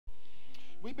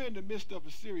We've been in the midst of a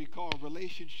series called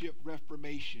Relationship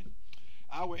Reformation.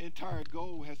 Our entire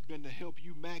goal has been to help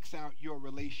you max out your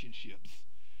relationships.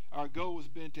 Our goal has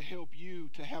been to help you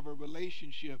to have a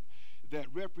relationship that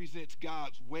represents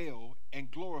God's will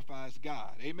and glorifies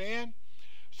God. Amen?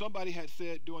 Somebody had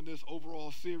said during this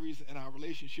overall series in our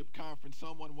relationship conference,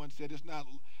 someone once said, it's not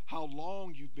how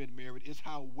long you've been married, it's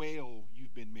how well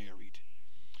you've been married.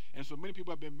 And so many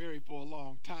people have been married for a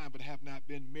long time but have not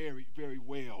been married very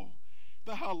well. It's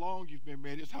not how long you've been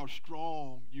married, it's how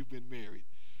strong you've been married.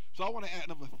 So I want to add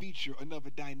another feature,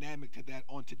 another dynamic to that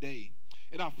on today.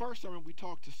 In our first sermon, we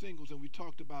talked to singles and we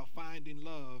talked about finding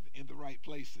love in the right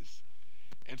places.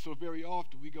 And so very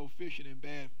often we go fishing in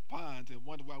bad ponds and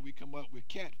wonder why we come up with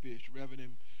catfish rather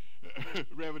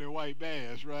than white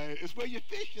bass, right? It's where you're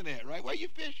fishing at, right? Where you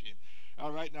fishing?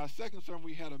 All right, now second sermon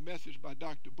we had a message by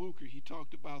Dr. Booker. He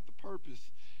talked about the purpose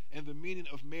and the meaning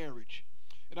of marriage.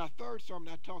 In our third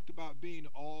sermon, I talked about being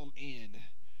all in.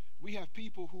 We have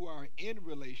people who are in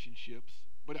relationships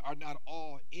but are not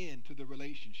all into the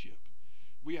relationship.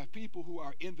 We have people who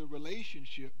are in the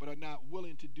relationship but are not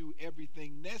willing to do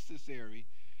everything necessary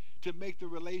to make the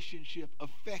relationship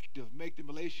effective, make the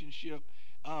relationship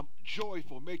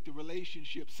joyful, make the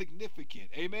relationship significant.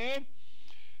 Amen?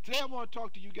 Today I want to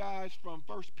talk to you guys from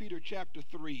 1 Peter chapter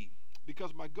 3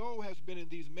 because my goal has been in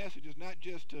these messages not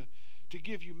just to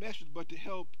give you messages but to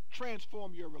help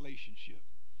transform your relationship.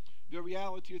 The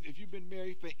reality is if you've been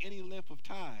married for any length of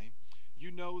time,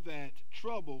 you know that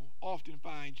trouble often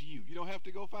finds you. You don't have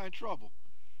to go find trouble.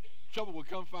 Trouble will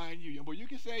come find you. But you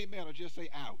can say amen or just say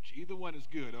ouch. Either one is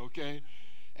good, okay?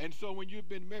 And so when you've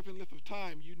been married for a length of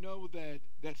time, you know that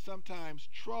sometimes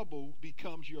trouble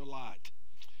becomes your lot.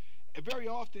 And very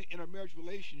often in a marriage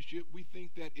relationship, we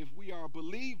think that if we are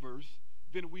believers,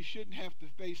 then we shouldn't have to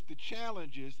face the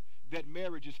challenges that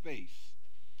marriages face.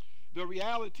 The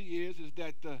reality is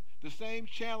that the same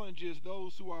challenges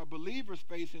those who are believers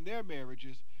face in their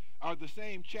marriages are the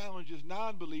same challenges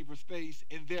non-believers face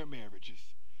in their marriages.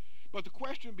 But the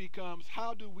question becomes,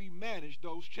 how do we manage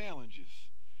those challenges?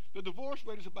 The divorce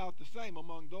rate is about the same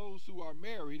among those who are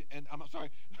married, and I'm sorry,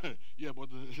 yeah, but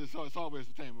it's always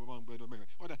the same among those who are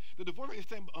married. The divorce rate is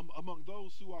the same among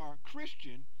those who are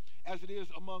Christian as it is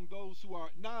among those who are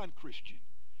non-Christian.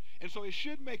 And so it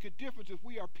should make a difference if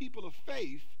we are people of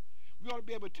faith. We ought to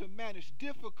be able to manage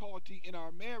difficulty in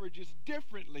our marriages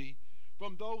differently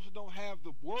from those who don't have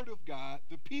the Word of God,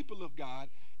 the people of God,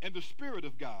 and the Spirit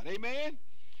of God. Amen?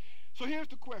 So here's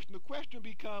the question. The question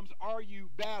becomes, are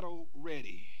you battle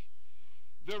ready?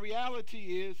 The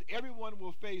reality is everyone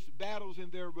will face battles in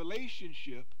their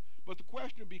relationship, but the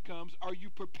question becomes, are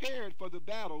you prepared for the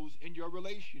battles in your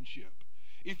relationship?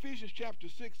 Ephesians chapter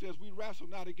 6 says we wrestle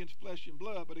not against flesh and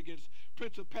blood, but against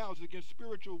principalities, against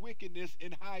spiritual wickedness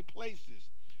in high places.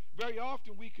 Very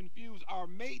often we confuse our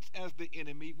mates as the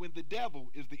enemy when the devil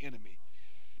is the enemy.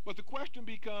 But the question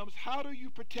becomes, how do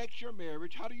you protect your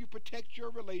marriage? How do you protect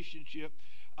your relationship?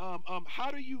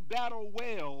 How do you battle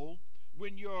well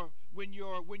when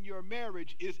your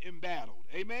marriage is embattled?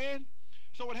 Amen?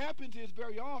 So what happens is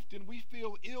very often we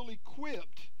feel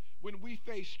ill-equipped when we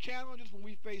face challenges, when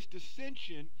we face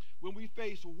dissension, when we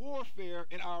face warfare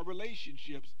in our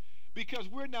relationships, because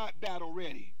we're not battle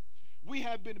ready. We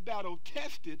have been battle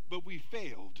tested, but we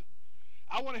failed.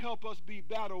 I want to help us be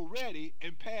battle ready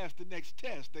and pass the next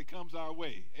test that comes our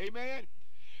way. Amen?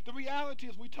 The reality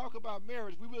is we talk about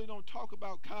marriage, we really don't talk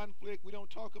about conflict, we don't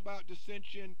talk about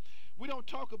dissension, we don't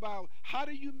talk about how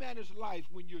do you manage life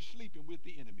when you're sleeping with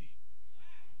the enemy.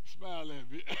 Smile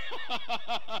at me.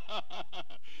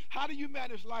 How do you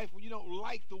manage life when you don't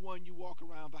like the one you walk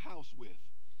around the house with?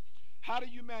 How do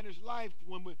you manage life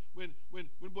when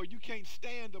boy, you can't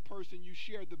stand the person you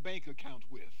share the bank account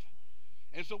with?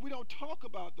 And so we don't talk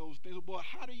about those things. Boy,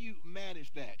 how do you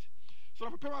manage that? So I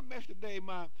prepare my message today.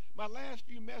 My last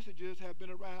few messages have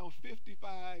been around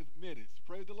 55 minutes.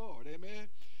 Praise the Lord. Amen.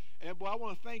 And boy, I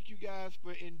want to thank you guys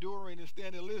for enduring and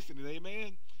standing listening.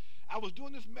 Amen. I was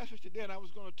doing this message today, and I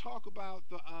was going to talk about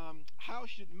the how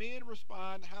should men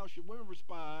respond, how should women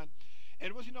respond. And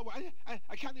it was, you know,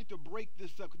 I kind of need to break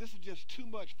this up because this is just too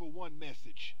much for one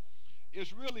message.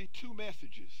 It's really two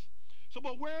messages. So,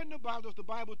 but where in the Bible does the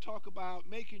Bible talk about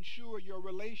making sure your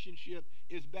relationship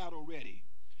is battle ready?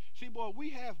 See, boy,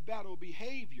 we have battle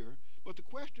behavior, but the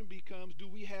question becomes, do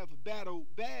we have battle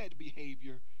bad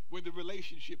behavior when the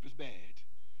relationship is bad?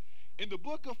 In the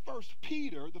book of 1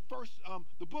 Peter,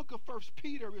 the book of 1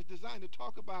 Peter is designed to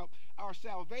talk about our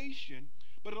salvation,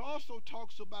 but it also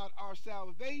talks about our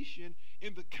salvation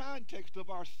in the context of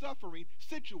our suffering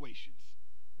situations.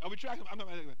 Are we tracking?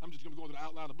 I'm just going to go into the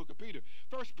outline of the book of Peter.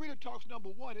 First Peter talks, number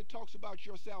one, it talks about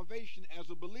your salvation as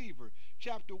a believer.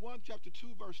 Chapter 1, chapter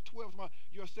 2, verse 12, about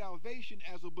your salvation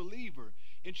as a believer.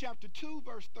 In chapter 2,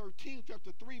 verse 13,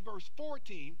 chapter 3, verse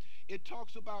 14, it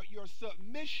talks about your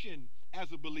submission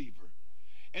as a believer.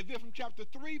 And then from chapter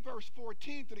 3, verse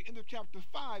 14 to the end of chapter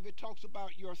 5, it talks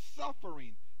about your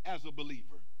suffering as a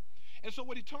believer. And so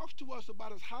what he talks to us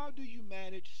about is how do you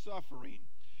manage suffering?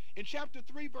 In chapter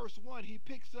 3, verse 1, he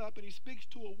picks up and he speaks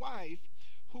to a wife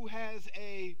who has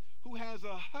a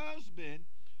husband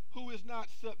who is not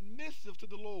submissive to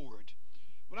the Lord.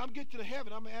 When I'm getting to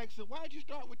heaven, I'm going to ask him, why did you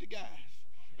start with the guys?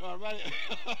 All right?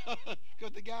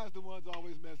 Because the guys the ones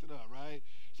always messing up, right?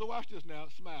 So watch this now.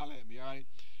 Smile at me, all right?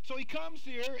 So he comes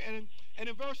here, and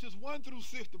in verses 1 through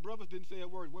 6, the brothers didn't say a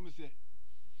word. Women said,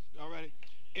 all right?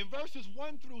 In verses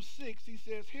 1 through 6, he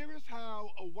says, here is how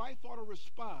a wife ought to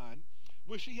respond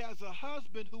when she has a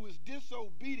husband who is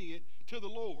disobedient to the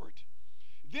Lord.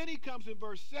 Then he comes in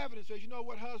verse 7 and says, you know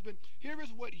what, husband, here is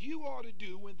what you ought to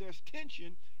do when there's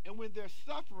tension and when there's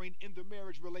suffering in the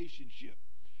marriage relationship.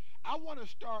 I want to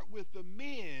start with the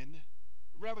men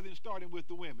rather than starting with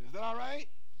the women. Is that all right?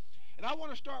 And I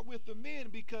want to start with the men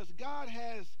because God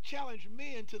has challenged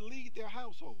men to lead their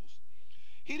households.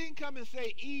 He didn't come and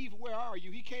say, Eve, where are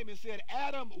you? He came and said,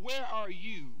 Adam, where are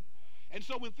you? And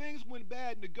so when things went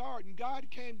bad in the garden, God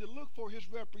came to look for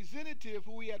his representative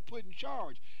who he had put in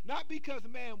charge. Not because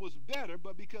man was better,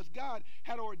 but because God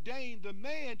had ordained the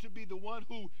man to be the one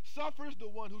who suffers, the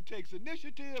one who takes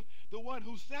initiative, the one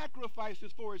who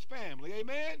sacrifices for his family.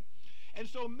 Amen? And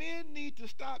so men need to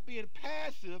stop being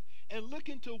passive and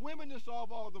looking to women to solve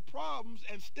all the problems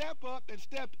and step up and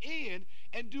step in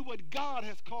and do what God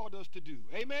has called us to do.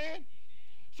 Amen?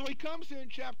 So he comes here in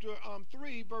chapter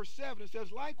 3, verse 7, and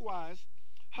says, likewise,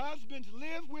 husbands,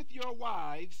 live with your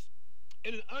wives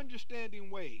in an understanding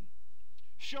way,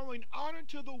 showing honor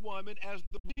to the woman as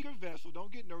the weaker vessel.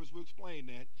 Don't get nervous, we'll explain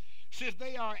that. Since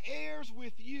they are heirs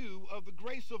with you of the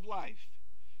grace of life,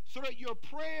 so that your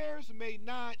prayers may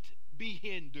not be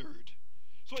hindered.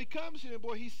 So he comes here,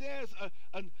 boy, he says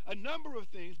a number of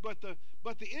things, but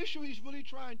the issue he's really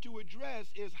trying to address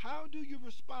is how do you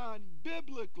respond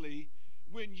biblically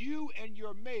when you and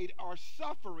your mate are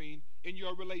suffering in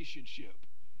your relationship.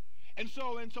 And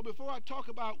so before I talk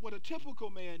about what a typical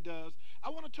man does, I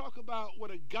want to talk about what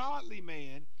a godly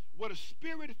man, what a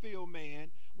spirit-filled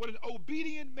man, what an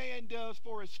obedient man does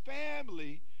for his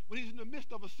family when he's in the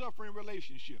midst of a suffering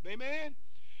relationship. Amen?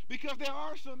 Because there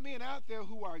are some men out there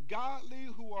who are godly,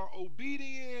 who are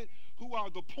obedient, who are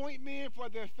the point men for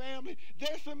their family.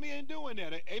 There's some men doing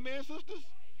that. Amen, sisters?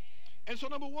 And so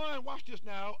number one, watch this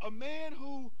now, a man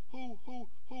who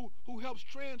helps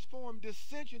transform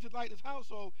dissension to light his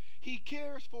household, he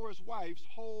cares for his wife's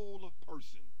whole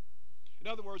person. In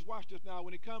other words, watch this now,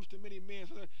 when it comes to many men,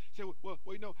 say, well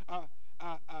you know,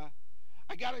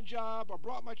 I got a job, I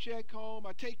brought my check home,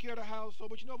 I take care of the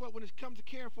household, but you know what, when it comes to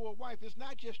caring for a wife, it's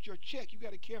not just your check, you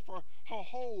got to care for her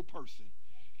whole person.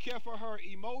 Care for her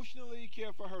emotionally,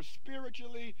 care for her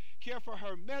spiritually, care for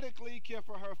her medically, care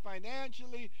for her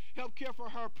financially, help care for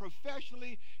her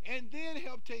professionally, and then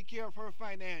help take care of her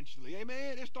financially.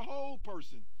 Amen? It's the whole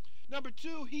person. Number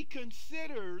two, he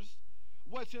considers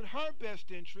what's in her best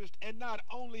interest and not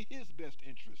only his best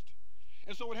interest.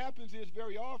 And so what happens is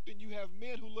very often you have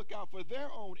men who look out for their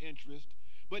own interest,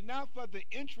 but not for the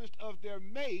interest of their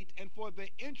mate and for the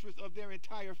interest of their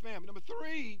entire family. Number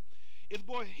three, is,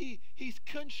 boy, he's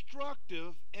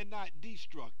constructive and not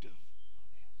destructive.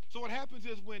 So what happens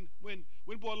is when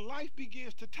boy, life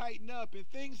begins to tighten up and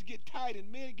things get tight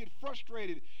and men get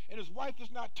frustrated and his wife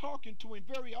is not talking to him,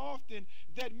 very often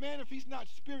that man, if he's not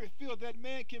spirit-filled, that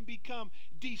man can become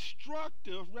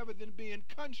destructive rather than being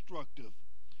constructive.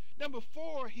 Number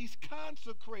four, he's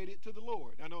consecrated to the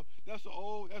Lord. I know that's an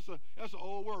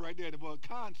old word right there, the word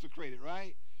consecrated,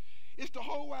 right? It's the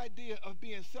whole idea of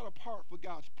being set apart for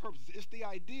God's purposes. It's the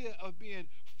idea of being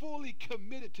fully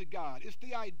committed to God. It's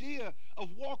the idea of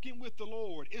walking with the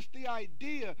Lord. It's the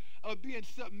idea of being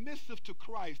submissive to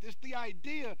Christ. It's the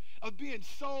idea of being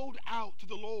sold out to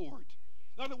the Lord.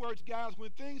 In other words, guys, when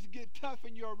things get tough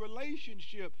in your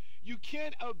relationship, you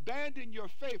can't abandon your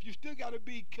faith. You still got to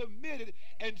be committed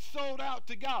and sold out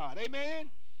to God.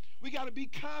 Amen? We got to be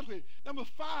confident. Number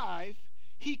five,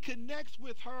 he connects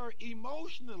with her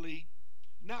emotionally,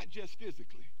 not just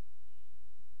physically.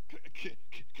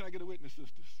 Can I get a witness,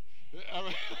 sisters? All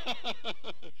right.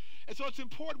 And so it's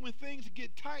important when things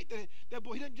get tight that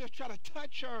boy, he doesn't just try to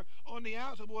touch her on the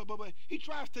outside, but he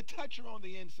tries to touch her on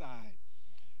the inside.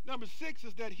 Number six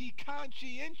is that he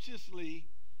conscientiously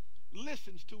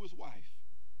listens to his wife.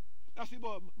 Now, see,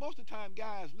 boy, most of the time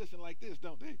guys listen like this,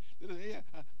 don't they? They listen,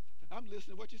 yeah, I'm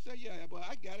listening. What you say? Yeah, boy,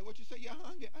 I got it. What you say? Yeah,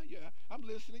 yeah, I'm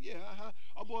listening. Yeah,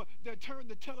 Oh, boy, they turn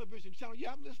the television channel.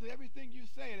 Yeah, I'm listening to everything you're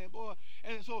saying. And, boy,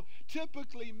 and so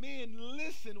typically men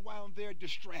listen while they're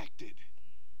distracted.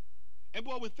 And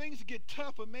boy, when things get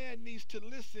tough, a man needs to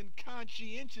listen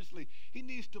conscientiously. He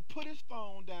needs to put his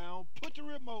phone down, put the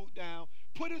remote down,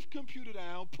 put his computer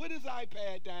down, put his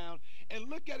iPad down, and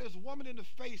look at his woman in the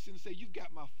face and say, you've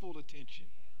got my full attention.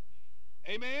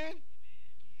 Amen?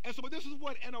 And so, but this is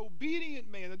what an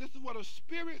obedient man, and this is what a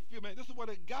spirit-filled man, this is what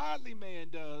a godly man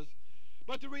does.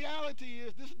 But the reality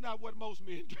is, this is not what most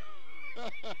men do.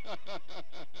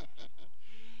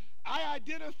 I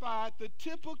identified the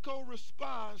typical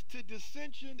response to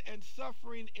dissension and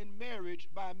suffering in marriage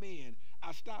by men.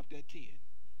 I stopped at 10.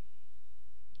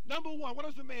 Number one, what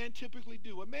does a man typically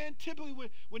do? A man typically,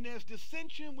 when there's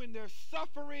dissension, when there's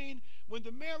suffering, when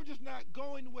the marriage is not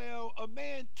going well, a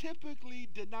man typically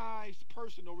denies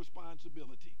personal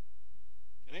responsibility.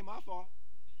 It ain't my fault.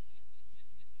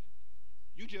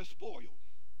 You just spoiled.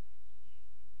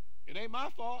 It ain't my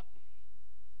fault.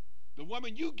 The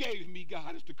woman you gave me,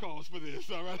 God, is the cause for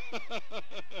this, all right?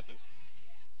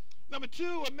 Number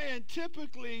two, a man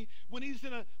typically, when he's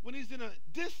in a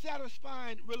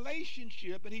dissatisfying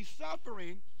relationship and he's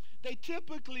suffering, they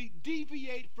typically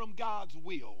deviate from God's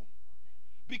will.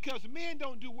 Because men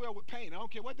don't do well with pain. I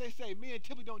don't care what they say, men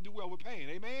typically don't do well with pain,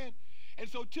 amen? And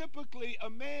so typically a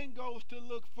man goes to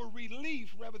look for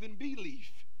relief rather than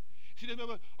belief. See,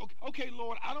 okay,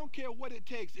 Lord, I don't care what it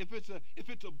takes. If it's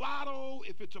a bottle,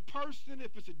 if it's a person,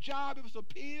 if it's a job, if it's a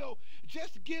pill,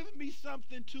 just give me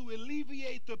something to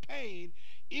alleviate the pain,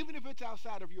 even if it's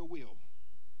outside of your will.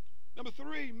 Number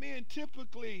three, men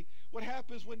typically, what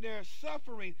happens when they're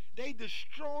suffering, they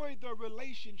destroy the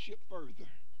relationship further.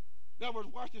 In other words,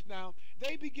 watch this now.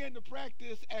 They begin to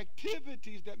practice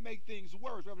activities that make things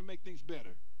worse rather than make things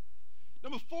better.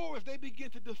 Number four is they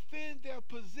begin to defend their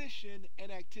position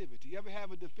and activity. You ever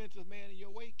have a defensive man in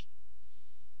your wake?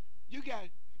 You got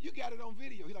it on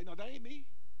video. He's like, no, that ain't me.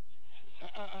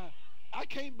 I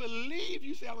can't believe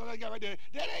you say, oh, that guy right there.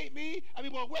 That ain't me. I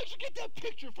mean, well, where'd you get that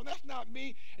picture from? That's not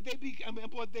me. And they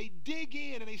dig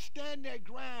in and they stand their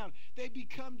ground. They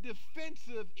become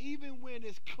defensive even when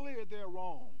it's clear they're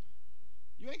wrong.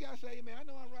 You ain't got to say, man, I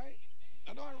know I'm right.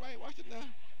 I know I'm right. Watch it now.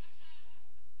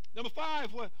 Number five,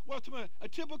 a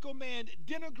typical man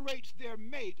denigrates their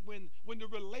mate when the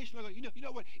relationship, you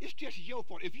know what, it's just your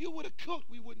fault. If you would have cooked,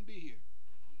 we wouldn't be here.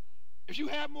 If you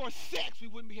had more sex, we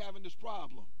wouldn't be having this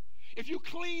problem. If you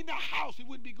cleaned the house, we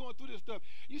wouldn't be going through this stuff.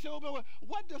 You say, oh, but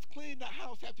what does cleaning the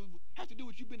house have to do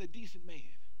with you being a decent man?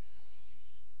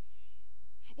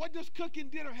 What does cooking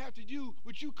dinner have to do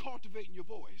with you cultivating your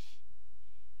voice?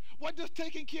 What does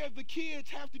taking care of the kids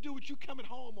have to do with you coming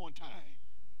home on time?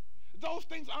 Those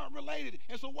things aren't related.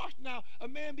 And so watch now, a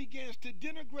man begins to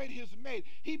denigrate his mate.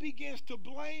 He begins to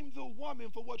blame the woman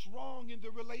for what's wrong in the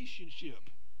relationship.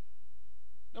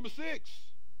 Number six,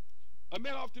 a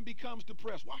man often becomes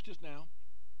depressed. Watch this now.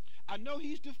 I know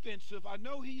he's defensive. I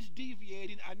know he's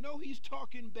deviating. I know he's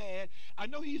talking bad. I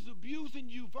know he's abusing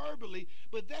you verbally,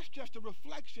 but that's just a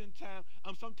reflection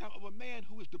sometimes of a man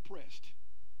who is depressed.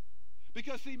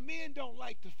 Because, see, men don't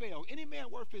like to fail. Any man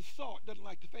worth his salt doesn't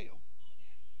like to fail.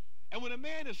 And when a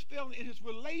man is failing in his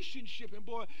relationship and,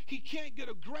 boy, he can't get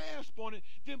a grasp on it,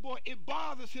 then, boy, it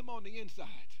bothers him on the inside.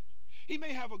 He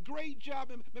may have a great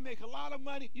job and may make a lot of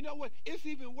money. You know what? It's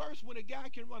even worse when a guy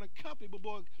can run a company, but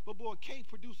boy, can't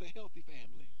produce a healthy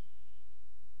family.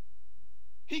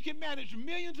 He can manage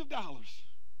millions of dollars,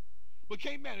 but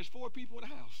can't manage 4 people in a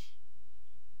house.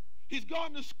 He's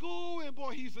gone to school, and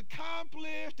boy, he's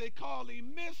accomplished. They call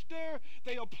him Mr.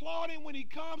 They applaud him when he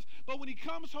comes, but when he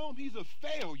comes home, he's a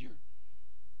failure.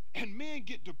 And men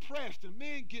get depressed, and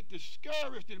men get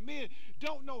discouraged, and men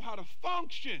don't know how to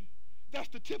function. That's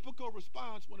the typical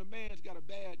response when a man's got a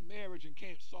bad marriage and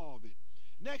can't solve it.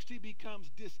 Next, he becomes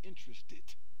disinterested.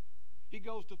 He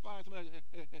goes to find somebody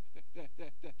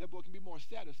that boy can be more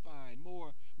satisfying,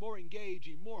 more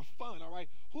engaging, more fun, all right?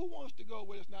 Who wants to go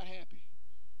where it's not happy?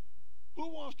 Who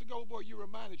wants to go, boy, you're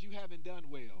reminded you haven't done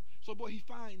well. So, boy, he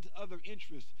finds other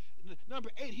interests. Number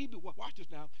 8, watch this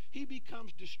now. He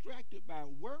becomes distracted by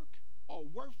work or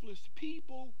worthless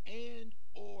people and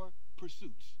or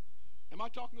pursuits. Am I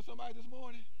talking to somebody this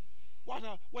morning? Watch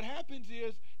now. What happens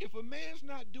is, if a man's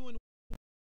not doing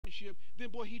relationship, then,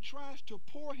 boy, he tries to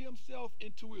pour himself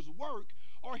into his work,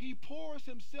 or he pours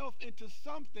himself into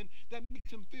something that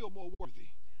makes him feel more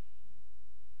worthy.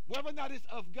 Whether or not it's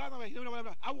of God,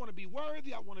 I want to be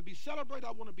worthy, I want to be celebrated,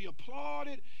 I want to be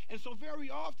applauded. And so very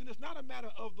often it's not a matter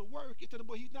of the work, it's that,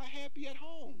 boy, he's not happy at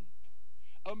home.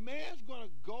 A man's going to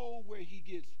go where he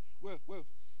gets,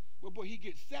 boy, he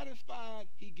gets satisfied,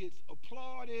 he gets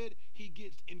applauded, he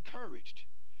gets encouraged.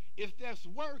 If that's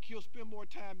work, he'll spend more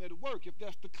time at work. If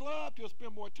that's the club, he'll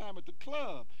spend more time at the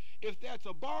club. If that's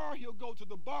a bar, he'll go to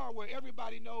the bar where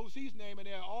everybody knows his name and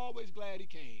they're always glad he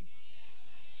came.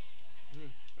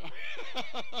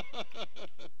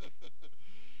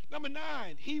 Number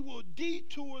 9, he will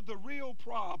detour the real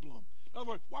problem. In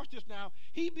other words, watch this now.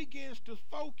 He begins to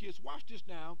focus, watch this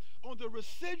now, on the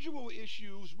residual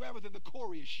issues rather than the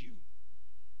core issue.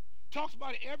 Talks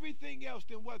about everything else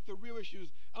than what the real issues.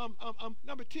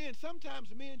 Number 10, sometimes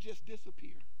men just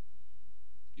disappear.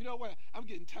 You know what? I'm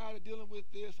getting tired of dealing with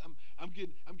this. I'm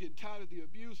getting tired of the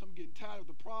abuse. I'm getting tired of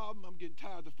the problem. I'm getting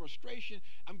tired of the frustration.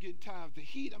 I'm getting tired of the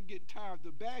heat. I'm getting tired of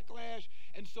the backlash.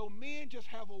 And so men just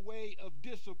have a way of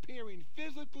disappearing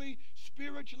physically,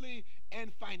 spiritually,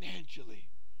 and financially.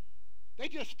 They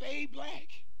just fade black.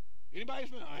 Anybody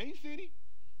say, I ain't seen him?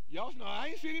 Y'all know I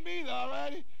ain't seen him either, all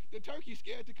righty? The turkey's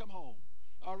scared to come home.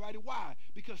 All righty? Why?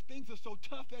 Because things are so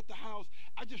tough at the house,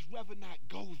 I just rather not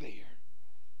go there.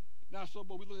 Now, so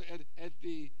but we look at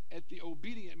the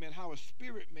obedient man, how a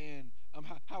spirit man,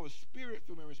 how a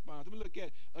spirit-filled man responds. Let me look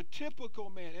at a typical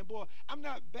man. And boy, I'm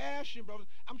not bashing brothers.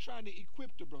 I'm trying to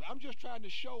equip the brothers. I'm just trying to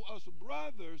show us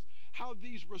brothers how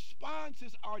these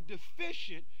responses are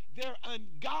deficient, they're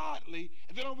ungodly,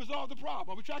 and they don't resolve the problem.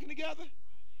 Are we tracking together?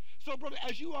 So, brother,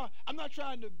 as you are, I'm not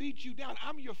trying to beat you down.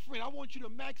 I'm your friend. I want you to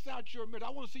max out your merit. I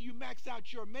want to see you max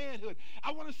out your manhood.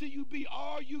 I want to see you be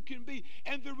all you can be.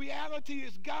 And the reality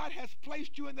is God has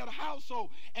placed you in that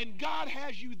household, and God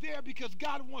has you there because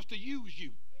God wants to use you.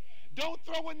 Don't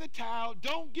throw in the towel.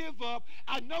 Don't give up.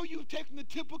 I know you've taken the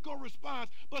typical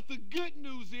response, but the good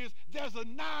news is there's a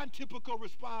non-typical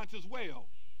response as well.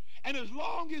 And as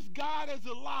long as God is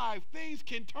alive, things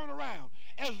can turn around.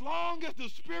 As long as the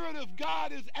Spirit of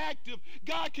God is active,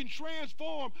 God can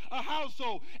transform a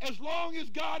household. As long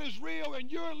as God is real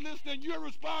and you're listening, you're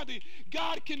responding,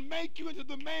 God can make you into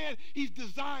the man He's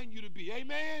designed you to be.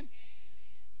 Amen?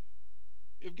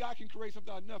 If God can create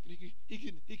something out of nothing, he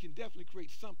can definitely create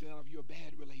something out of your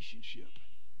bad relationship.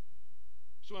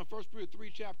 So in 1 Peter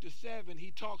 3, chapter 7,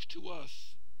 he talks to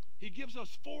us. He gives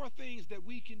us 4 things that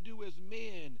we can do as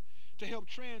men to help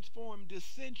transform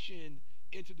dissension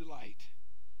into delight.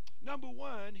 Number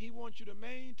 1, he wants you to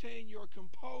maintain your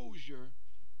composure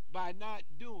by not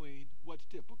doing what's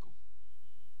typical.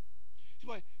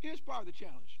 So here's part of the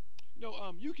challenge. You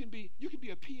know, you can be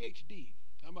a PhD.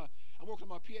 I'm working on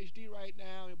my PhD right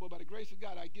now, and boy, by the grace of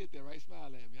God, I get there, right? Smile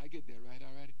at me. I get there, right?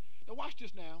 All right. Now watch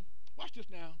this now. Watch this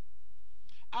now.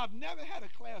 I've never had a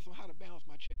class on how to balance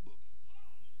my checkbook.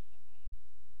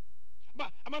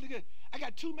 I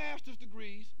got 2 master's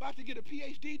degrees, about to get a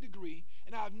PhD degree,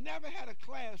 and I've never had a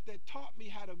class that taught me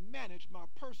how to manage my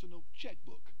personal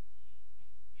checkbook.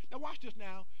 Now watch this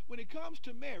now. When it comes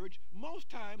to marriage, most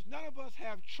times none of us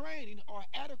have training or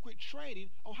adequate training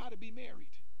on how to be married.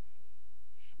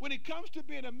 When it comes to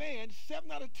being a man,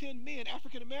 7 out of 10 men,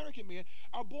 African-American men,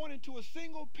 are born into a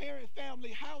single-parent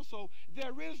family household.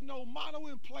 There is no model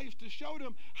in place to show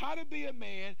them how to be a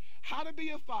man, how to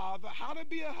be a father, how to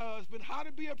be a husband, how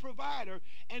to be a provider.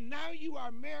 And now you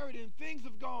are married and things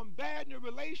have gone bad in a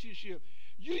relationship.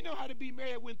 You know how to be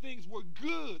married when things were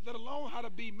good, let alone how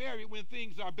to be married when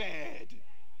things are bad.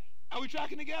 Are we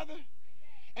tracking together?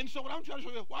 And so what I'm trying to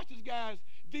show you, watch this, guys.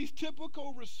 These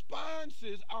typical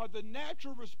responses are the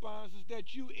natural responses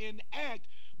that you enact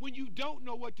when you don't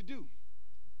know what to do.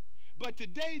 But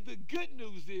today, the good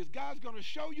news is God's going to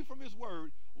show you from His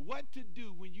Word what to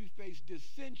do when you face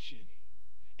dissension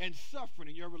and suffering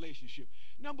in your relationship.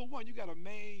 Number 1, you got to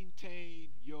maintain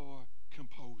your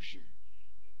composure.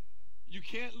 You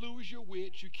can't lose your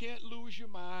wits. You can't lose your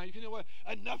mind. You know what?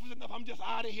 Enough is enough. I'm just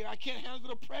out of here. I can't handle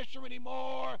the pressure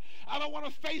anymore. I don't want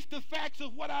to face the facts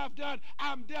of what I've done.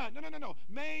 I'm done. No.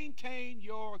 Maintain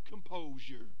your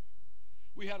composure.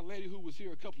 We had a lady who was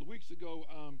here a couple of weeks ago.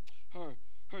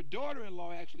 Her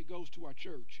daughter-in-law actually goes to our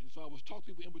church. And so I was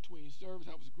talking to people in between service.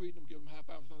 I was greeting them, giving them half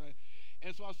hour, something like that.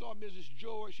 And so I saw Mrs.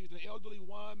 George. She's an elderly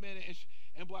woman,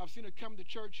 and boy, I've seen her come to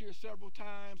church here several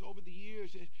times over the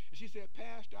years. And she said,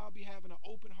 Pastor, I'll be having an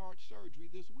open heart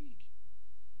surgery this week.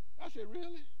 I said,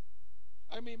 really?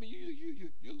 I mean,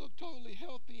 you look totally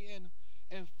healthy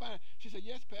and fine. She said,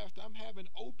 yes, Pastor, I'm having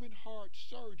open heart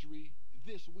surgery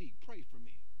this week. Pray for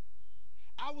me.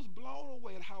 I was blown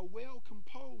away at how well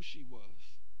composed she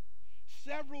was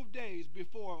several days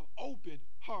before open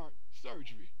heart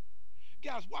surgery.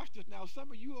 Guys, watch this now.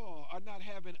 Some of you all are not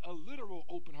having a literal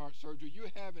open heart surgery. You're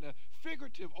having a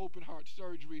figurative open heart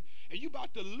surgery, and you're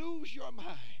about to lose your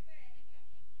mind.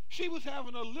 She was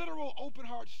having a literal open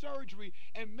heart surgery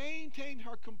and maintained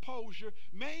her composure,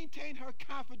 maintained her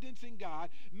confidence in God,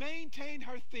 maintained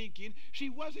her thinking. She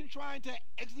wasn't trying to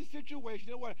exit the situation.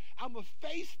 You know what? I'm going to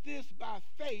face this by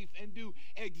faith and do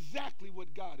exactly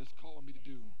what God has called me to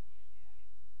do.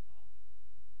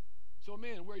 So,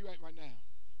 man, where are you at right now?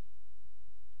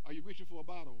 Are you reaching for a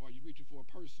bottle? Are you reaching for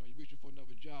a person? Are you reaching for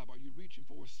another job? Are you reaching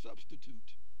for a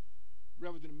substitute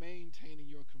rather than maintaining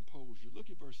your composure? Look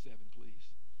at verse 7,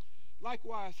 please.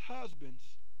 Likewise, husbands,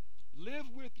 live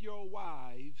with your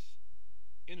wives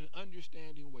in an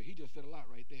understanding way. He just said a lot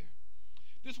right there.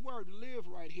 This word live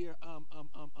right here,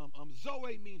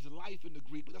 zoe means life in the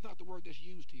Greek, but that's not the word that's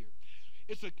used here.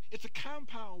 It's a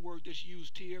compound word that's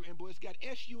used here, and boy, it's got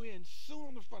S-U-N soon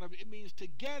on the front of it. It means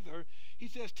together. He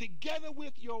says, together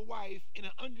with your wife in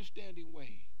an understanding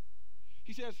way.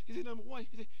 He says number one,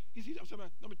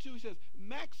 number two, he says,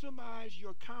 maximize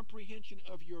your comprehension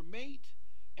of your mate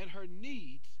and her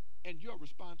needs and your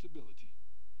responsibility.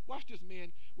 Watch this,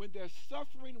 man. When there's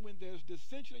suffering, when there's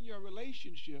dissension in your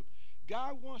relationship,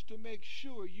 God wants to make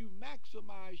sure you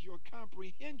maximize your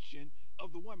comprehension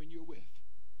of the woman you're with.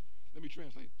 Let me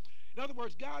translate. In other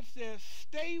words, God says,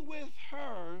 stay with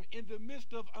her in the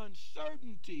midst of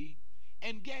uncertainty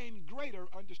and gain greater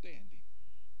understanding.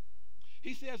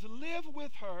 He says, live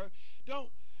with her.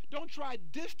 Don't try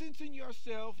distancing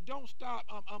yourself. Don't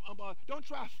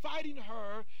try fighting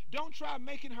her. Don't try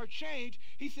making her change.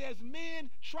 He says, men,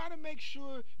 try to make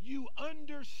sure you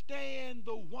understand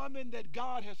the woman that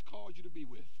God has called you to be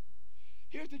with.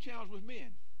 Here's the challenge with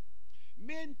men.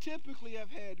 Men typically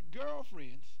have had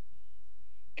girlfriends,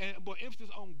 but emphasis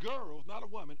on girls, not a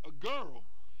woman, a girl.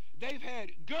 They've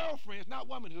had girlfriends, not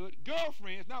womanhood,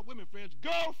 girlfriends, not women friends,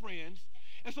 girlfriends.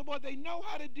 And so, boy, they know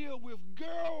how to deal with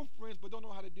girlfriends, but don't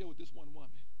know how to deal with this one woman.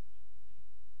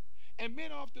 And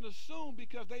men often assume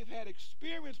because they've had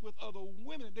experience with other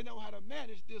women, they know how to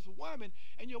manage this woman.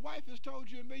 And your wife has told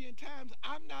you a million times,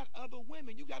 I'm not other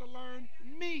women. You got to learn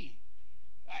me.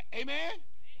 Amen?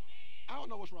 I don't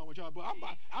know what's wrong with y'all, but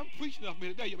I'm preaching up me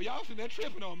today. But y'all sitting there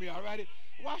tripping on me, all right?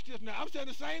 Watch this now. I'm saying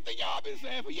the same thing y'all been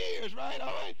saying for years, right?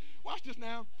 All right? Watch this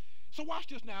now. So watch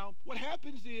this now. What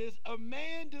happens is a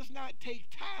man does not take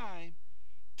time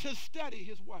to study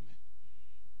his woman.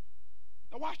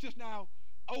 Now watch this now.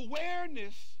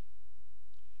 Awareness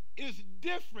is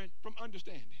different from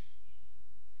understanding.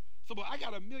 So, boy, I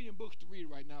got 1 million books to read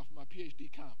right now for my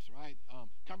PhD comps, right?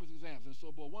 Conference exams. And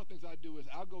so, boy, one of the things I do is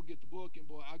I'll go get the book, and,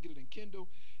 boy, I'll get it in Kindle,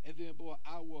 and then, boy,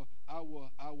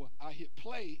 I hit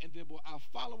play, and then, boy, I'll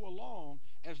follow along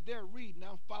as they're reading.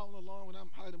 I'm following along, and I'm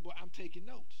highlighting, boy, I'm taking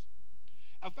notes.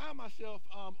 I found myself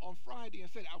on Friday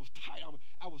and Saturday, I was tired.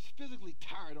 I was physically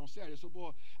tired on Saturday. So,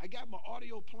 boy, I got my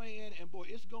audio playing, and, boy,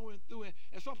 it's going through. And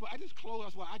at some point, I just closed.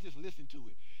 That's why I just listened to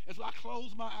it. And so I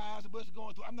closed my eyes, and, boy, it's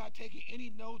going through. I'm not taking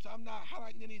any notes. I'm not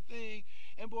highlighting anything.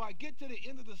 And, boy, I get to the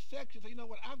end of the section. So, you know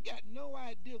what? I've got no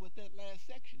idea what that last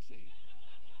section said.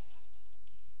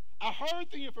 I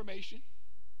heard the information.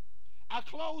 I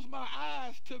closed my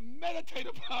eyes to meditate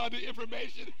upon the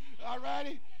information. All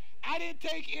righty? I didn't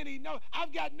take any notes.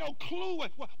 I've got no clue.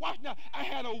 Watch now. I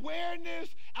had awareness.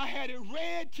 I had it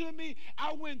read to me.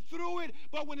 I went through it.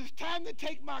 But when it's time to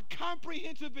take my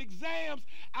comprehensive exams,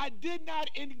 I did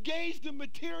not engage the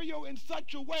material in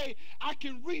such a way I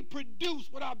can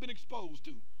reproduce what I've been exposed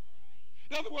to.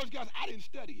 In other words, guys, I didn't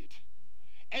study it.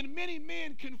 And many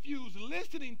men confuse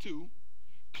listening to,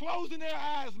 closing their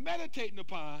eyes, meditating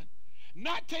upon,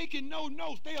 not taking no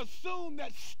notes. They assume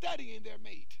that's studying their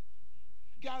mate.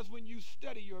 Guys, when you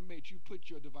study your mate, you put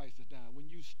your devices down. When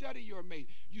you study your mate,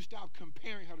 you stop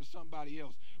comparing her to somebody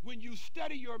else. When you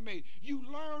study your mate, you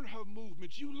learn her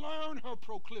movements. You learn her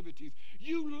proclivities.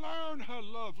 You learn her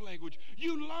love language.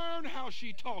 You learn how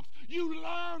she talks. You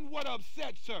learn what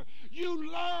upsets her.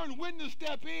 You learn when to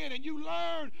step in, and you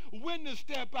learn when to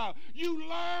step out. You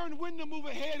learn when to move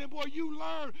ahead, and boy, you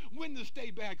learn when to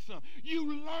stay back some.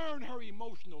 You learn her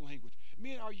emotional language.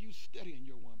 Men, are you studying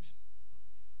your woman?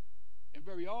 And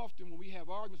very often when we have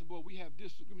arguments and, boy, we have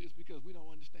disagreements, it's because we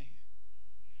don't understand.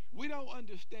 We don't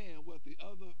understand what the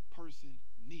other person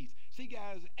needs. See,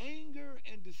 guys, anger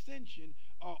and dissension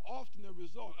are often the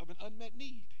result of an unmet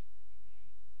need.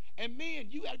 And men,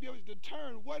 you got to be able to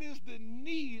determine what is the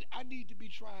need I need to be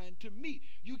trying to meet.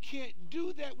 You can't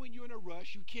do that when you're in a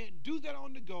rush. You can't do that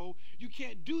on the go. You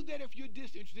can't do that if you're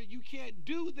disinterested. You can't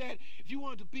do that if you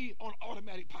want to be on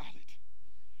automatic pilot.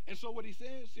 And so what he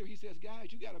says here, he says,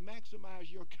 guys, you got to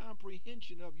maximize your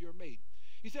comprehension of your mate.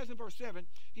 He says in verse 7,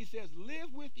 he says,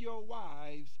 live with your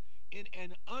wives in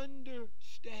an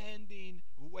understanding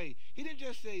way. He didn't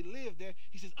just say live there.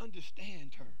 He says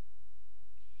understand her.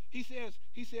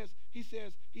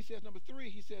 Number three,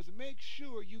 he says, make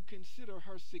sure you consider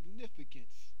her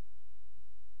significance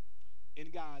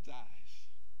in God's eyes.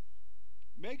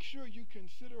 Make sure you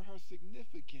consider her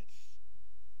significance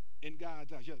in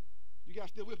God's eyes. You guys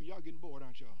still with me? Y'all getting bored,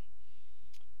 aren't y'all?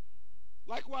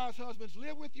 Likewise, husbands,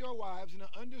 live with your wives in an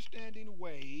understanding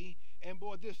way. And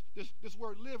boy, this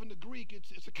word live in the Greek,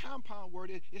 it's a compound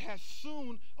word. It has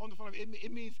soon on the front of it.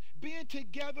 It means being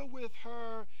together with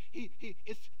her.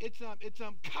 It's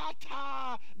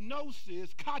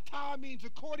katanosis. Kata means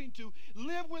according to.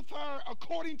 Live with her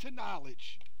according to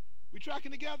knowledge. We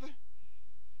tracking together?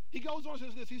 He goes on and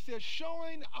says this. He says,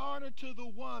 showing honor to the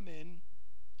woman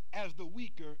as the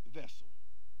weaker vessel.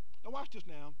 Now watch this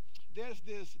now. There's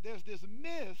this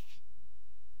myth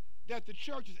that the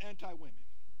church is anti-women.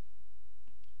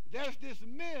 There's this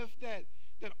myth that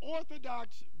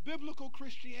Orthodox biblical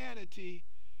Christianity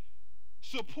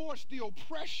supports the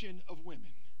oppression of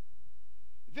women.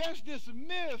 There's this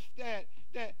myth that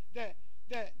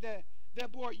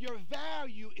boy, your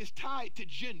value is tied to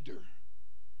gender.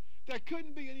 There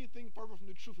couldn't be anything further from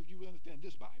the truth if you would understand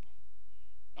this Bible.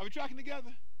 Are we tracking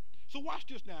together? So watch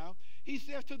this now. He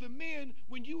says to the men,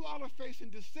 when you all are facing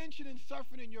dissension and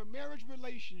suffering in your marriage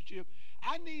relationship,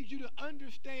 I need you to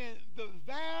understand the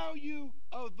value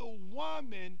of the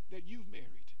woman that you've married.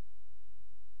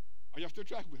 Are y'all still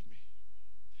tracking with me?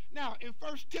 Now, in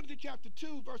 1 Timothy chapter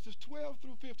 2, verses 12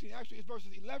 through 15, actually it's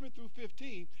verses 11 through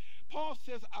 15, Paul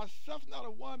says, I suffer not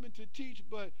a woman to teach,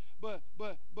 but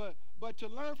to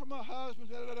learn from her husband.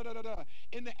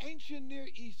 In the ancient Near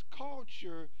East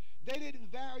culture, they didn't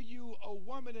value a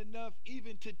woman enough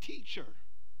even to teach her.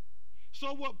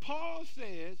 So what Paul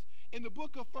says in the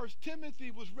book of 1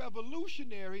 Timothy was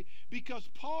revolutionary because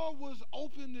Paul was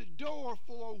opening the door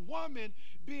for a woman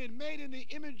being made in the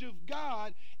image of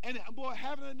God and boy,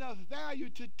 having enough value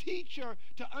to teach her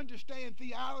to understand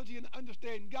theology and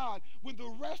understand God when the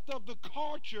rest of the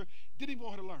culture didn't even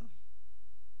want her to learn.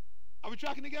 Are we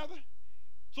tracking together?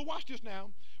 So watch this now.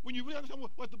 When you really understand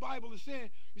what the Bible is saying,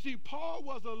 you see, Paul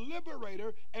was a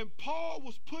liberator, and Paul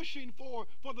was pushing for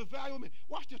the value of men.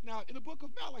 Watch this now. In the book of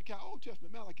Malachi, Old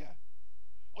Testament, Malachi.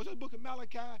 Oh, the book of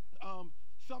Malachi,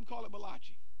 some call it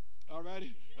Malachi. All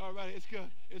righty? All right.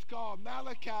 It's called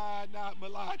Malachi, not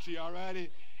Malachi. All righty?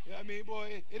 I mean,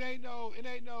 boy, it ain't no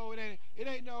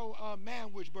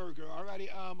manwich burger. All righty?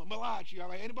 Malachi. All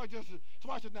right? Anybody just so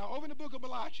watch this now. Over in the book of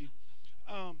Malachi,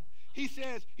 he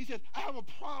says, I have a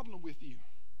problem with you.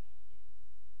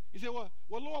 He said, well,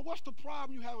 Lord, what's the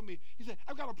problem you have with me? He said,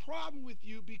 I've got a problem with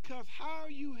you because how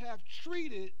you have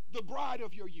treated the bride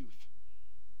of your youth.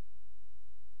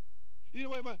 You know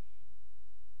what? But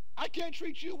I can't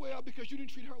treat you well because you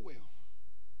didn't treat her well.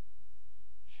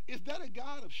 Is that a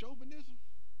God of chauvinism?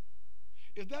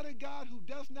 Is that a God who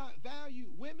does not value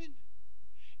women?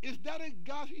 Is that a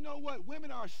God, you know what, women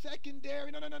are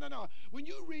secondary? No. When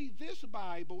you read this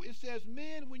Bible, it says,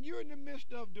 men, when you're in the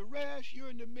midst of duress, you're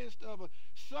in the midst of a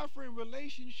suffering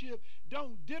relationship,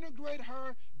 don't denigrate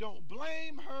her, don't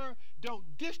blame her,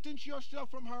 don't distance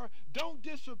yourself from her, don't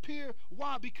disappear.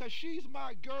 Why? Because she's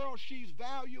my girl, she's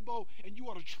valuable, and you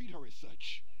ought to treat her as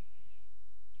such.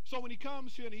 So when he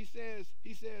comes here and he says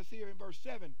here in verse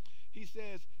 7, he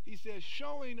says,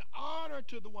 showing honor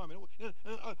to the woman. In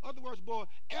other words, boy,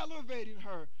 elevating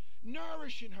her,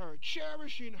 nourishing her,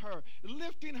 cherishing her,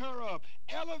 lifting her up,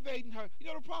 elevating her. You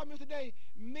know, the problem is today,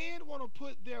 men want to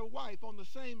put their wife on the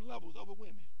same levels of a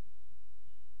women.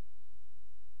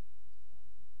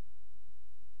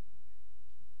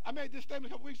 I made this statement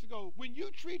a couple weeks ago. When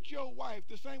you treat your wife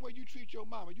the same way you treat your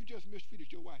mama, you just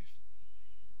mistreated your wife.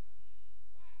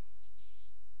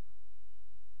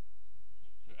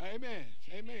 Amen.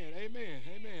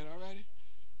 All righty.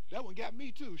 That one got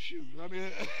me too. Shoot. I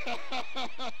mean,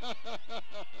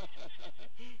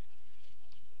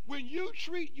 when you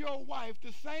treat your wife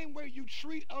the same way you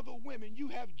treat other women, you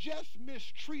have just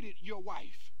mistreated your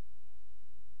wife.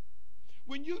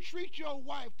 When you treat your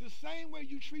wife the same way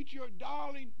you treat your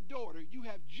darling daughter, you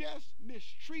have just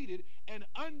mistreated and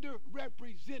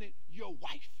underrepresented your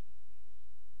wife.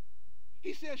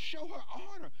 He says, show her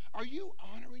honor. Are you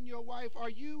honoring your wife?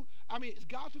 It's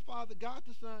God the Father, God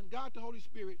the Son, God the Holy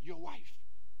Spirit, your wife.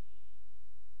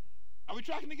 Are we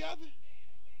tracking together?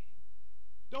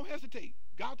 Don't hesitate.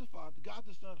 God the Father, God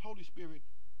the Son, Holy Spirit,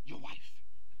 your wife.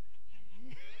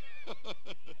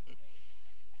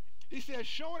 He says,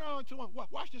 showing honor to one.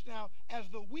 Watch this now, as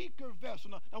the weaker vessel.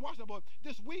 Now watch that, boy.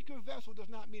 This weaker vessel does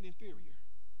not mean inferior.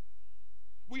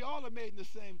 We all are made in the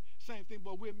same thing,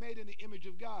 but we're made in the image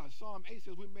of God. Psalm 8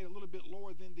 says we're made a little bit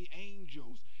lower than the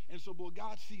angels. And so, boy,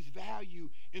 God sees value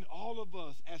in all of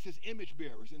us as his image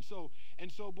bearers. And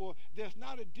so, boy, there's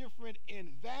not a difference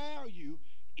in value,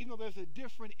 even though there's a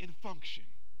difference in function.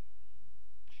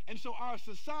 And so our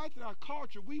society and our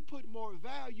culture, we put more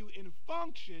value in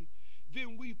function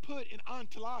than we put in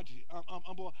ontology,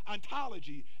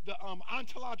 the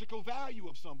ontological value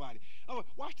of somebody. Oh,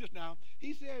 watch this now.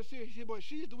 He says here, boy,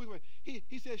 she's the weaker.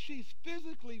 He says she's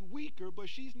physically weaker, but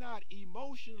she's not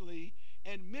emotionally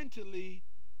and mentally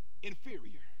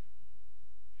inferior.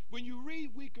 When you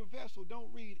read weaker vessel,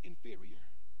 don't read inferior.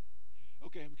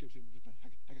 Okay, I can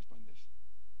explain this.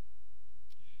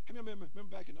 How many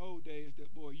remember back in the old days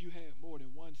that, boy, you had more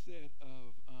than one set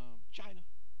of china?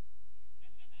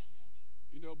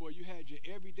 You know, boy, you had your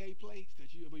everyday plates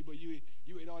that you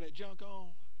ate all that junk on.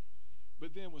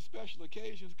 But then when special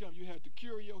occasions come, you had the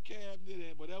curio cabinet,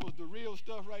 and boy, that was the real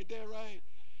stuff right there, right?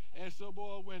 And so,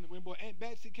 boy, when boy Aunt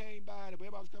Betsy came by and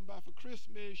everybody was coming by for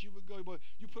Christmas, you would go, boy,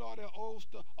 you put all that old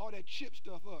stuff, all that chip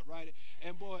stuff up, right?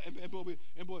 And boy,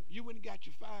 you went and got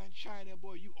your fine china, and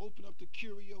boy, you open up the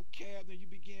curio cabinet, and you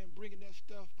began bringing that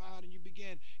stuff out, and you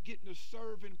began getting the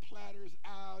serving platters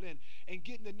out, and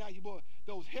getting the knife, boy,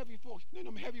 those heavy forks,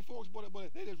 them heavy forks, boy,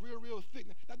 they're just real thick,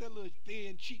 not that little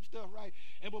thin, cheap stuff, right?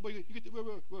 And boy, you get the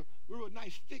real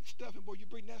nice thick stuff, and boy, you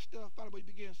bring that stuff out, and boy, you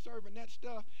begin serving that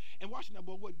stuff. And watch now,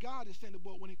 boy, what God is saying,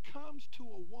 boy, when it comes to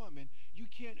a woman, you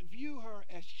can't view her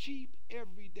as cheap,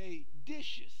 everyday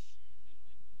dishes.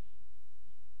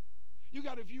 You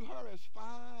got to view her as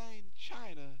fine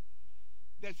china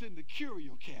that's in the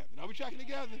curio cabinet. Are we tracking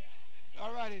together?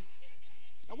 All righty.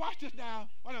 Now watch this now.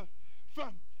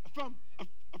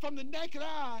 From the naked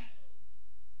eye,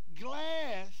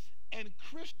 glass and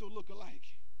crystal look alike.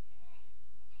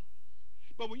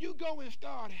 But when you go and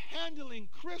start handling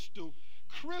crystal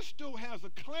has a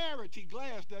clarity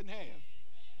glass doesn't have.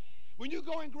 When you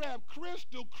go and grab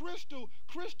crystal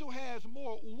has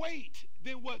more weight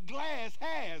than what glass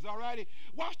has, all righty?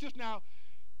 Watch this now.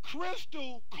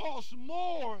 Crystal costs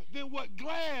more than what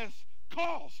glass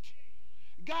costs.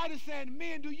 God is saying,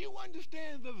 men, do you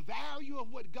understand the value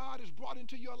of what God has brought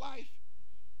into your life?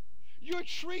 You're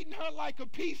treating her like a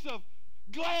piece of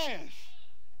glass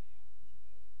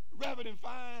rather than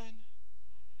fine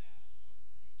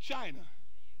china.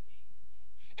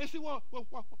 And see,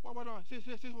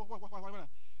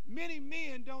 many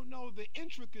men don't know the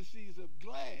intricacies of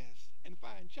glass and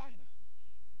fine china,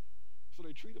 so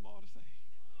they treat them all the same.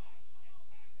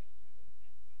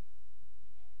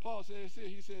 Paul says here,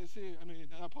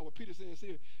 Peter says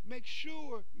here, make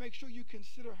sure you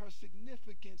consider her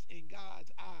significance in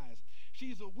God's eyes.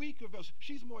 She's a weaker vessel.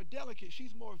 She's more delicate.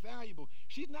 She's more valuable.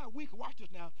 She's not weaker. Watch this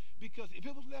now, because if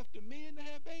it was left to men to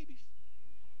have babies,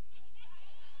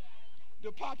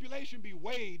 the population be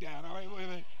way down, all right?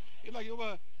 It's like,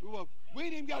 we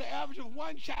ain't even got an average of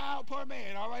one child per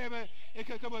man, all right?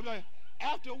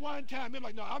 After one time, they're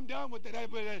like, no, I'm done with that.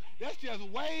 That's just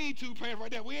way too painful right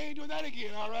there. We ain't doing that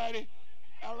again, all righty?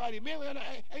 All righty. Men,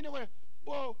 ain't nowhere.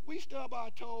 Boy, we stub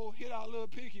our toe, hit our little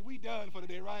pinky. We done for the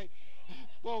day, right?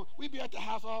 Boy, we be at the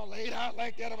house all laid out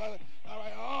like that. All right,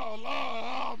 oh,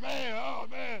 Lord, oh,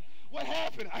 man. What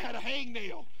happened? I had a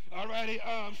hangnail, all righty?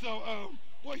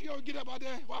 Boy, you don't get up out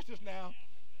there. Watch this now.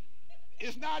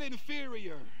 It's not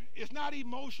inferior. It's not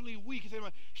emotionally weak.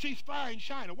 She's fine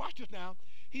china. Watch this now.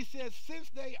 He says, since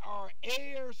they are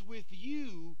heirs with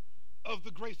you of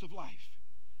the grace of life.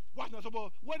 Watch now. So, boy,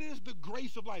 what is the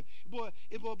grace of life? Boy,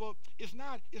 it's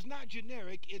not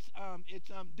generic. It's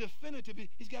definitive.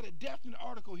 He's got a definite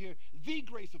article here. The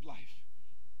grace of life.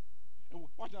 And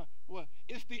watch now. Well,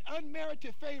 it's the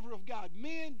unmerited favor of God.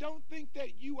 Men, don't think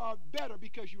that you are better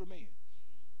because you're a man.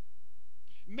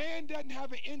 Man doesn't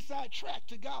have an inside track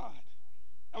to God.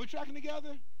 Are we tracking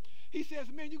together? He says,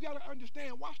 man, you got to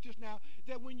understand, watch this now,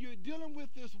 that when you're dealing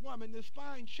with this woman, this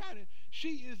fine china,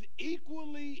 she is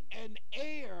equally an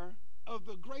heir of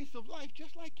the grace of life,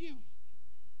 just like you.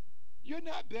 You're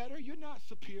not better. You're not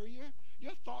superior.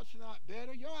 Your thoughts are not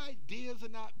better. Your ideas are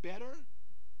not better.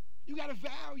 You got to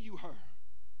value her.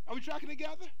 Are we tracking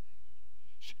together?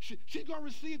 She's going to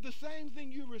receive the same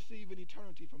thing you receive in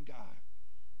eternity from God.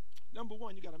 Number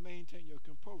one, you got to maintain your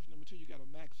composure. Number two, you got to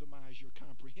maximize your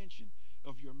comprehension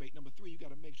of your mate. Number three, you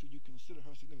got to make sure you consider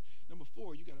her significant. Number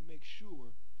four, you got to make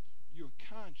sure you're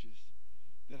conscious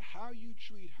that how you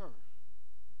treat her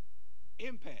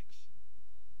impacts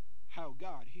how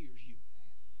God hears you.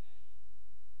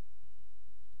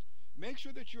 Make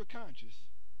sure that you're conscious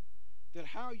that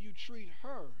how you treat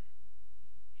her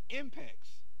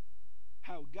impacts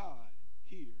how God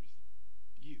hears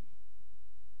you.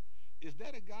 Is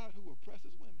that a God who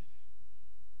oppresses women?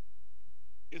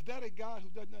 Is that a God who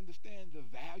doesn't understand the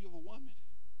value of a woman?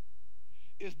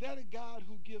 Is that a God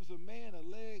who gives a man a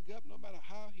leg up no matter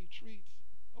how he treats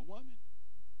a woman?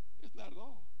 It's not at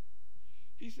all.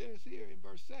 He says here in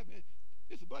verse 7,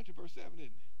 it's a bunch of verse 7, isn't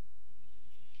it?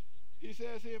 He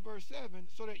says here in verse 7,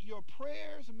 so that your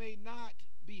prayers may not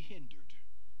be hindered.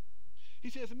 He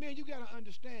says, man, you got to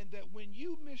understand that when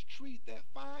you mistreat that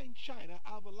fine china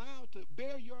I've allowed to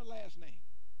bear your last name,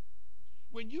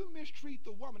 when you mistreat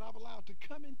the woman I've allowed to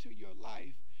come into your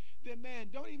life, then, man,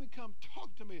 don't even come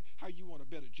talk to me how you want a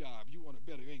better job, you want a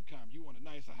better income, you want a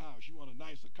nicer house, you want a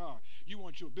nicer car, you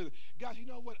want your ability. Guys, you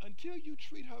know what? Until you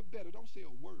treat her better, don't say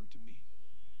a word to me.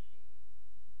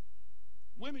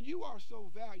 Women, you are so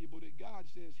valuable that God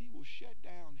says he will shut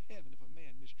down heaven if a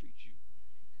man mistreats you.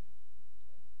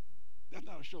 That's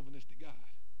not a chauvinistic God.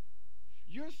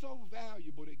 You're so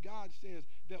valuable that God says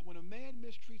that when a man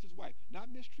mistreats his wife,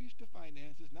 not mistreats the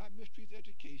finances, not mistreats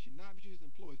education, not mistreats his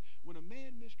employees, when a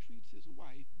man mistreats his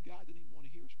wife, God doesn't even want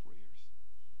to hear his prayers.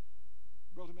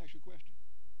 Brother, let me ask you a question.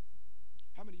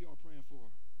 How many of y'all are praying for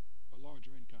a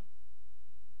larger income,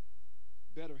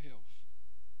 better health,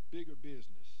 bigger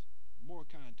business, more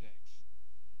contacts?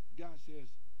 God says,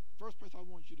 the first place I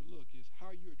want you to look is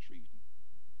how you're treating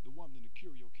the woman in the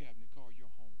curio cabinet called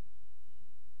your home.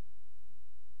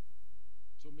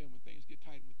 So, man, when things get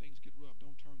tight and when things get rough,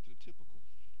 don't turn to the typical.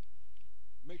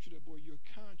 Make sure that, boy, you're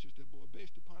conscious that, boy,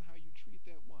 based upon how you treat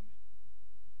that woman,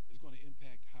 is going to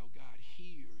impact how God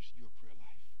hears your prayer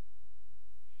life.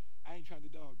 I ain't trying to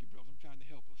dog you, brothers. I'm trying to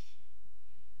help us.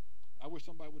 I wish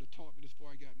somebody would have taught me this before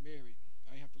I got married.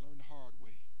 I ain't have to learn the hard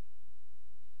way.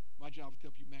 My job is to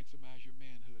help you maximize your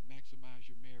manhood, maximize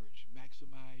your marriage,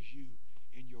 maximize you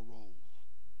in your role.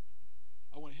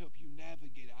 I want to help you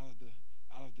navigate out of the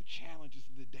challenges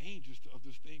and the dangers of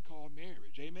this thing called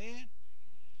marriage. Amen?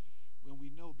 When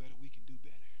we know better, we can do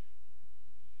better.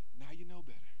 Now you know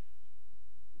better.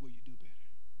 Will you do better?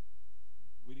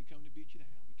 We didn't come to beat you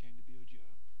down. We came to build you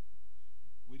up.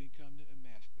 We didn't come to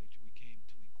emasculate you. We came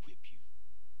to equip you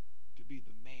to be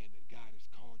the man that God has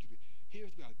called you to be.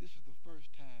 Here's God. This is the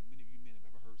first time many of you men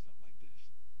have ever heard something like this.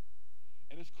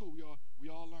 And it's cool. We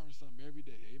all learn something every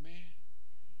day. Amen?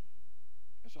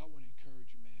 And so I want to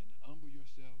encourage you, man, to humble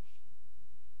yourself,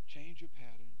 change your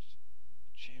patterns.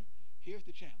 Here's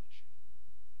the challenge.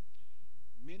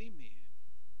 Many men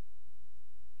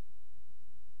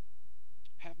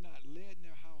have not led in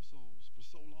their households for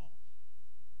so long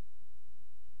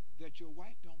that your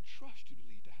wife don't trust you to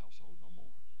lead the household no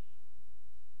more.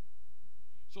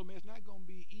 So, man, it's not going to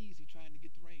be easy trying to get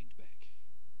the reins back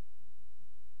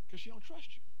because she don't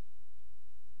trust you.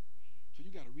 So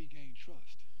you got to regain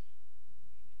trust.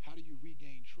 How do you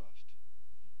regain trust?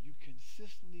 You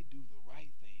consistently do the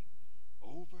right thing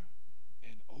over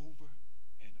and over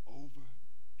and over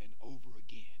and over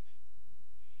again.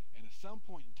 And at some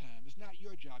point in time, it's not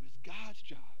your job, it's God's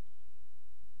job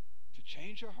to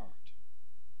change her heart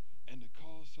and to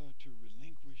cause her to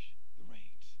relinquish the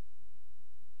reins.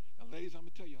 Now, ladies, I'm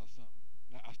going to tell y'all something.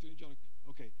 Now, I still need y'all to,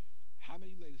 okay, how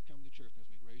many ladies come to church next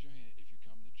week? Raise your hand if you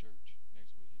come to church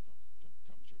next week. You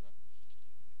come to church.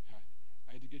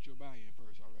 I had to get your buy-in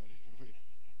first already.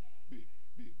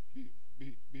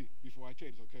 Before I tell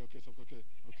you this,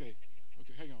 okay.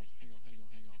 Hang on.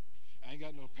 I ain't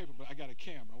got no paper, but I got a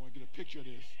camera. I want to get a picture of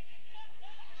this.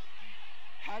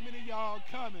 How many of y'all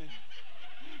coming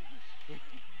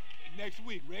next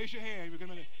week? Raise your hand.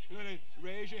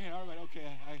 Raise your hand. All right,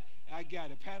 okay. I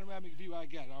got it. Panoramic view, I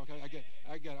got it. Okay,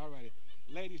 I got it. All right.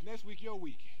 Ladies, next week your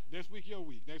week. Next week,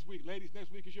 ladies,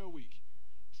 next week is your week.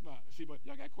 Smile. See, but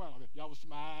y'all got quiet on it. Y'all was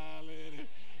smiling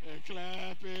and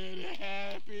clapping and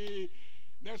happy.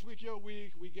 Next week, your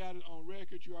week. We got it on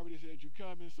record. You already said you're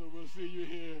coming, so we'll see you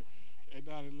here at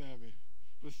 9/11.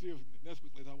 But seriously, next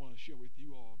week, ladies, I want to share with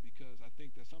you all because I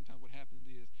think that sometimes what happens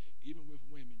is, even with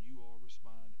women, you all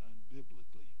respond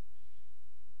unbiblically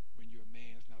when your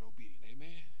man is not obedient.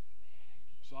 Amen?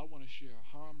 So I want to share a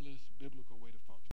harmless, biblical way to function.